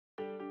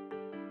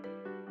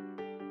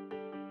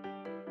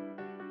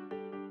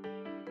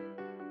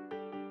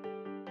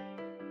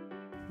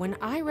When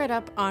I read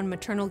up on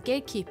maternal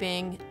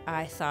gatekeeping,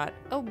 I thought,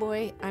 oh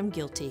boy, I'm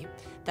guilty.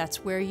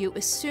 That's where you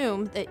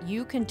assume that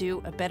you can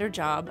do a better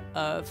job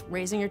of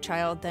raising your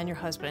child than your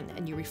husband,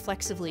 and you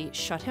reflexively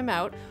shut him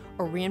out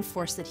or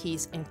reinforce that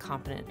he's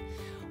incompetent.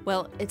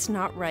 Well, it's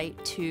not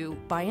right to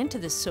buy into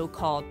this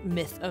so-called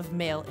myth of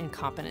male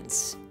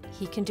incompetence.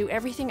 He can do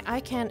everything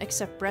I can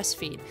except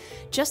breastfeed.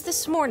 Just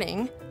this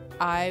morning,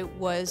 I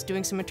was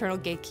doing some maternal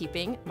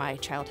gatekeeping. My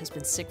child has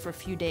been sick for a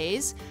few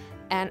days,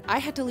 and I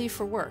had to leave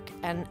for work.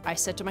 And I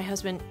said to my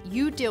husband,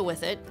 you deal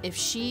with it. If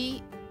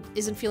she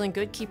isn't feeling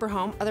good, keep her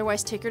home.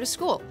 Otherwise, take her to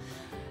school.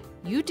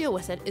 You deal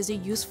with it is a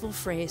useful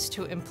phrase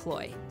to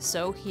employ.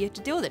 So he had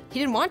to deal with it. He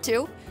didn't want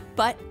to,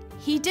 but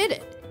he did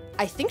it.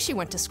 I think she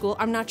went to school.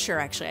 I'm not sure,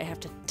 actually. I have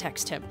to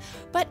text him.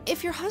 But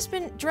if your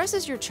husband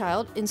dresses your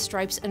child in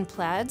stripes and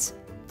plaids,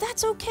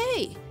 that's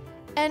okay.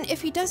 And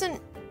if he doesn't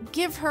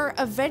give her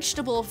a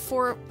vegetable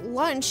for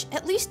lunch,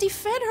 at least he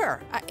fed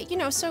her.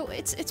 So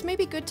it's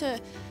maybe good to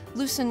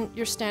loosen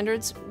your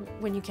standards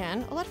when you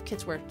can. A lot of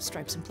kids wear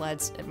stripes and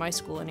plaids at my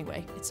school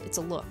anyway. It's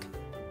a look.